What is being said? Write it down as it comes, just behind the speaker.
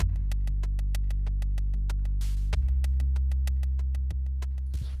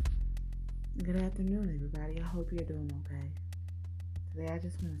Good afternoon, everybody. I hope you're doing okay. Today, I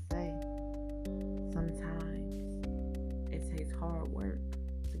just want to say sometimes it takes hard work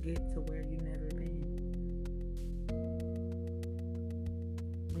to get to where you've never been.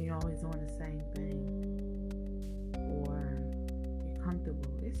 When you're always doing the same thing or you're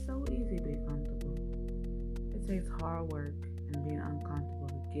comfortable, it's so easy to be comfortable. It takes hard work and being uncomfortable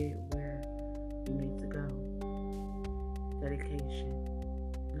to get where you need to go. Dedication.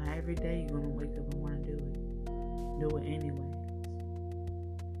 Not every day you're going to wake up and want to do it. Do it anyways.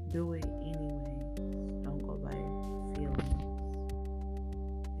 Do it anyways. Don't go by your feelings.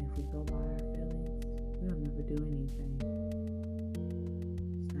 If we go by our feelings, we'll never do anything.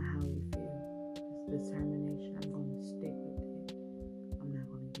 It's not how we feel. It's determination. I'm going to stick with it. I'm not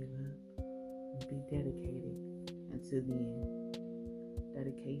going to give up. I'm going to be dedicated until the end.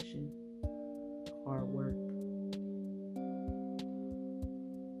 Dedication, hard work,